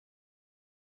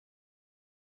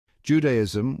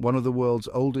Judaism, one of the world's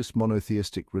oldest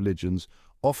monotheistic religions,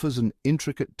 offers an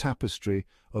intricate tapestry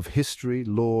of history,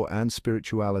 law, and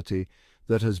spirituality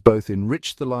that has both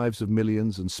enriched the lives of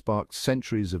millions and sparked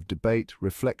centuries of debate,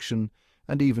 reflection,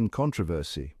 and even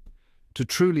controversy. To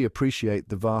truly appreciate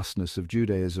the vastness of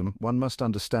Judaism, one must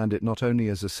understand it not only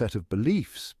as a set of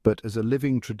beliefs, but as a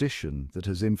living tradition that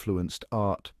has influenced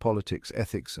art, politics,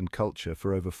 ethics, and culture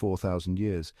for over 4,000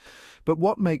 years. But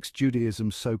what makes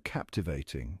Judaism so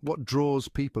captivating? What draws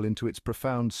people into its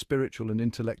profound spiritual and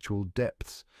intellectual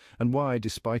depths? And why,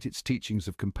 despite its teachings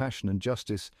of compassion and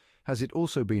justice, has it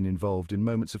also been involved in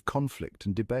moments of conflict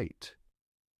and debate?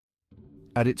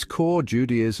 At its core,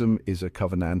 Judaism is a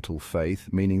covenantal faith,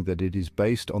 meaning that it is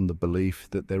based on the belief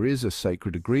that there is a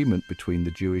sacred agreement between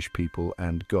the Jewish people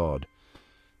and God.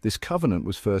 This covenant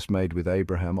was first made with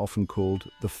Abraham, often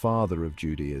called the father of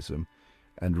Judaism,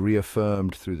 and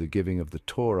reaffirmed through the giving of the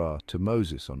Torah to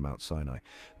Moses on Mount Sinai.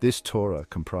 This Torah,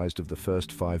 comprised of the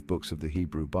first 5 books of the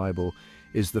Hebrew Bible,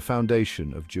 is the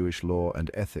foundation of Jewish law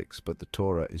and ethics, but the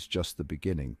Torah is just the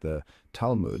beginning. The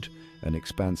Talmud, an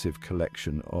expansive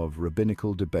collection of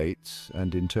rabbinical debates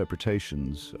and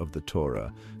interpretations of the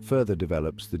Torah, further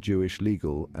develops the Jewish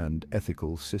legal and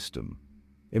ethical system.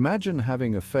 Imagine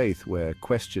having a faith where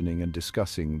questioning and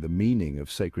discussing the meaning of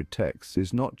sacred texts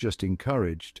is not just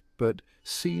encouraged, but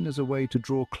seen as a way to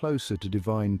draw closer to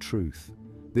divine truth.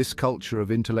 This culture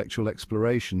of intellectual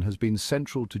exploration has been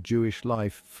central to Jewish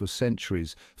life for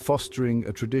centuries, fostering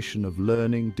a tradition of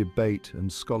learning, debate, and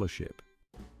scholarship.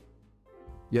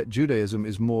 Yet Judaism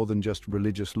is more than just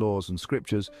religious laws and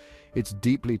scriptures. It's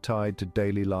deeply tied to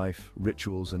daily life,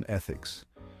 rituals, and ethics.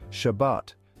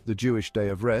 Shabbat, the Jewish day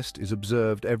of rest, is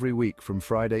observed every week from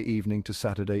Friday evening to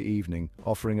Saturday evening,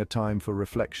 offering a time for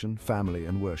reflection, family,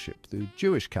 and worship. The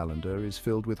Jewish calendar is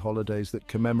filled with holidays that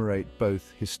commemorate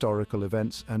both historical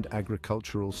events and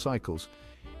agricultural cycles,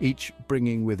 each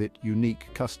bringing with it unique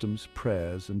customs,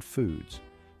 prayers, and foods.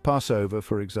 Passover,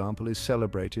 for example, is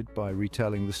celebrated by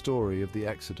retelling the story of the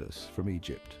Exodus from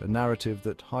Egypt, a narrative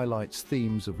that highlights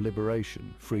themes of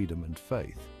liberation, freedom, and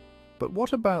faith. But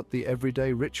what about the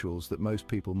everyday rituals that most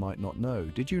people might not know?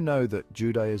 Did you know that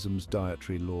Judaism's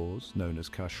dietary laws, known as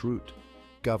kashrut,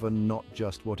 govern not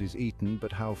just what is eaten,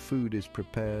 but how food is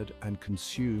prepared and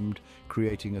consumed,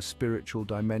 creating a spiritual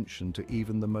dimension to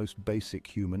even the most basic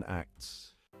human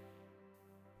acts?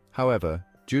 However,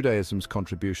 Judaism's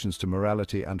contributions to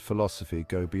morality and philosophy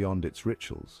go beyond its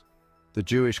rituals. The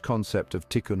Jewish concept of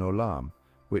tikkun olam,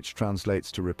 which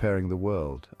translates to repairing the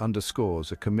world,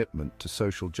 underscores a commitment to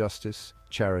social justice,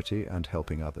 charity, and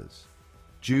helping others.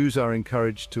 Jews are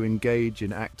encouraged to engage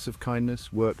in acts of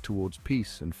kindness, work towards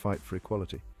peace, and fight for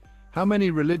equality. How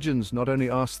many religions not only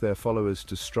ask their followers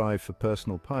to strive for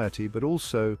personal piety, but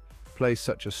also place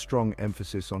such a strong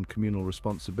emphasis on communal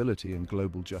responsibility and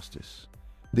global justice?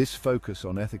 This focus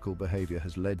on ethical behavior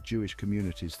has led Jewish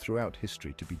communities throughout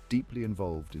history to be deeply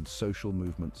involved in social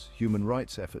movements, human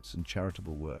rights efforts, and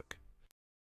charitable work.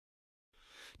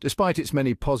 Despite its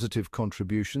many positive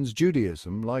contributions,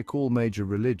 Judaism, like all major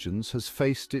religions, has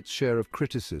faced its share of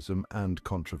criticism and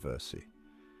controversy.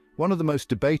 One of the most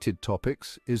debated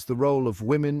topics is the role of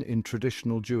women in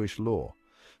traditional Jewish law.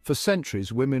 For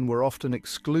centuries, women were often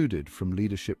excluded from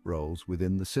leadership roles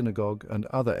within the synagogue and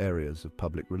other areas of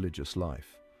public religious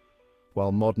life.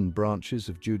 While modern branches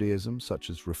of Judaism, such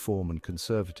as Reform and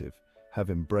Conservative, have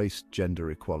embraced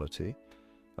gender equality,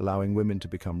 allowing women to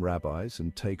become rabbis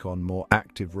and take on more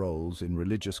active roles in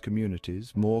religious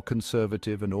communities, more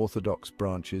conservative and orthodox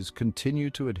branches continue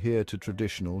to adhere to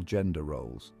traditional gender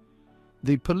roles.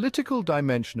 The political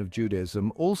dimension of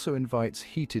Judaism also invites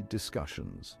heated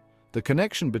discussions. The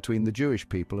connection between the Jewish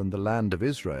people and the land of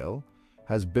Israel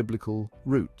has biblical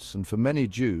roots, and for many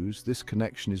Jews, this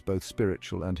connection is both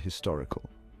spiritual and historical.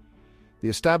 The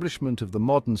establishment of the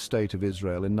modern state of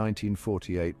Israel in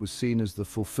 1948 was seen as the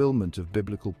fulfillment of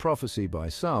biblical prophecy by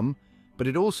some, but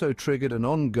it also triggered an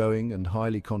ongoing and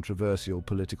highly controversial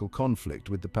political conflict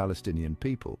with the Palestinian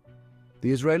people.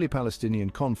 The Israeli-Palestinian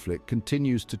conflict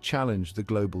continues to challenge the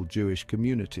global Jewish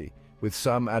community, with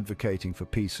some advocating for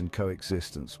peace and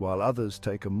coexistence, while others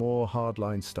take a more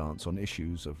hardline stance on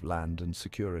issues of land and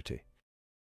security.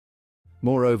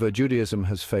 Moreover, Judaism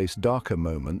has faced darker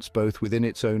moments both within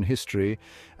its own history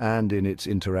and in its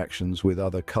interactions with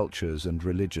other cultures and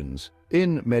religions.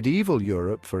 In medieval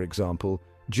Europe, for example,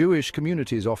 Jewish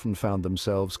communities often found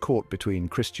themselves caught between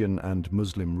Christian and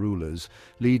Muslim rulers,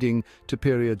 leading to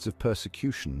periods of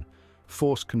persecution,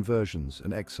 forced conversions,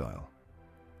 and exile.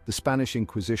 The Spanish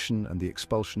Inquisition and the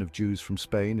expulsion of Jews from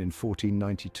Spain in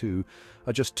 1492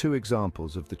 are just 2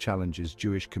 examples of the challenges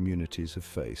Jewish communities have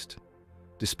faced.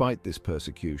 Despite this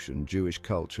persecution, Jewish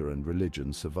culture and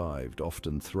religion survived,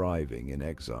 often thriving in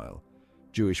exile.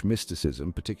 Jewish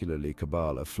mysticism, particularly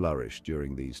Kabbalah, flourished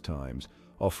during these times,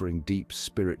 offering deep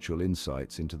spiritual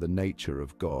insights into the nature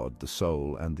of God, the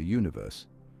soul, and the universe.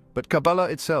 But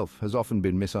Kabbalah itself has often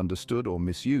been misunderstood or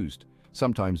misused,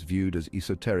 sometimes viewed as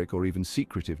esoteric or even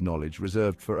secretive knowledge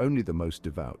reserved for only the most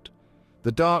devout.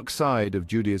 The dark side of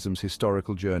Judaism's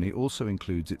historical journey also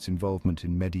includes its involvement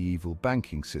in medieval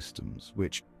banking systems,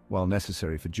 which, while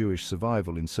necessary for Jewish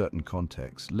survival in certain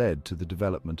contexts, led to the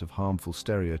development of harmful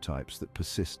stereotypes that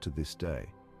persist to this day.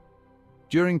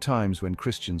 During times when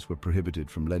Christians were prohibited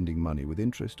from lending money with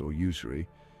interest or usury,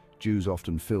 Jews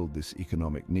often filled this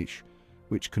economic niche,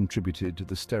 which contributed to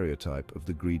the stereotype of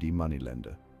the greedy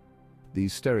moneylender.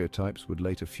 These stereotypes would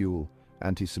later fuel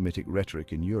anti-Semitic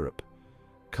rhetoric in Europe,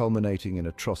 culminating in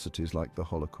atrocities like the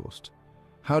Holocaust.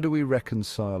 How do we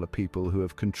reconcile a people who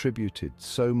have contributed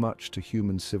so much to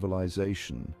human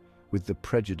civilization with the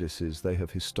prejudices they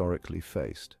have historically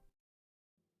faced?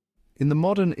 In the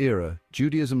modern era,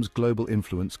 Judaism's global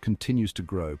influence continues to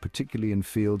grow, particularly in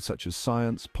fields such as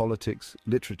science, politics,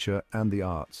 literature, and the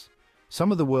arts.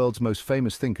 Some of the world's most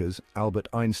famous thinkers, Albert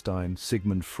Einstein,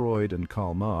 Sigmund Freud, and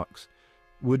Karl Marx,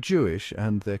 were Jewish,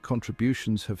 and their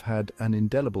contributions have had an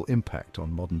indelible impact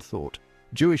on modern thought.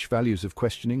 Jewish values of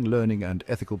questioning, learning, and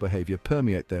ethical behavior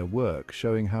permeate their work,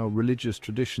 showing how religious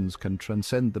traditions can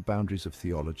transcend the boundaries of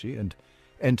theology and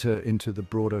enter into the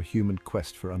broader human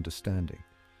quest for understanding.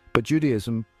 But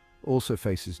Judaism also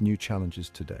faces new challenges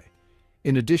today.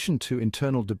 In addition to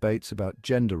internal debates about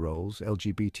gender roles,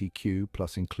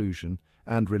 LGBTQ+ inclusion,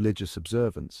 and religious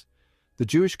observance, the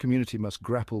Jewish community must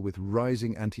grapple with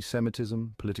rising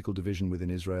anti-Semitism, political division within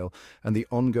Israel, and the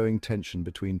ongoing tension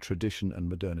between tradition and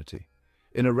modernity.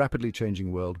 In a rapidly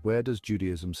changing world, where does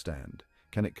Judaism stand?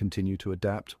 Can it continue to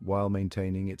adapt while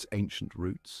maintaining its ancient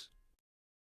roots?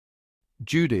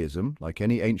 Judaism, like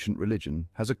any ancient religion,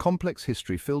 has a complex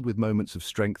history filled with moments of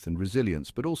strength and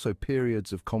resilience, but also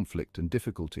periods of conflict and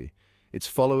difficulty. Its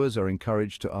followers are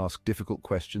encouraged to ask difficult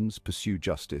questions, pursue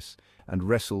justice, and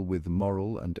wrestle with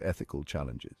moral and ethical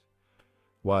challenges.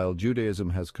 While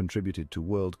Judaism has contributed to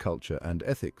world culture and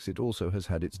ethics, it also has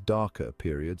had its darker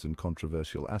periods and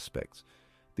controversial aspects.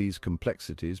 These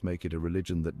complexities make it a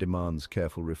religion that demands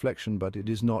careful reflection, but it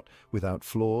is not without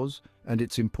flaws, and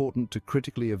it's important to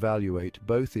critically evaluate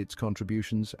both its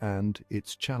contributions and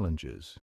its challenges.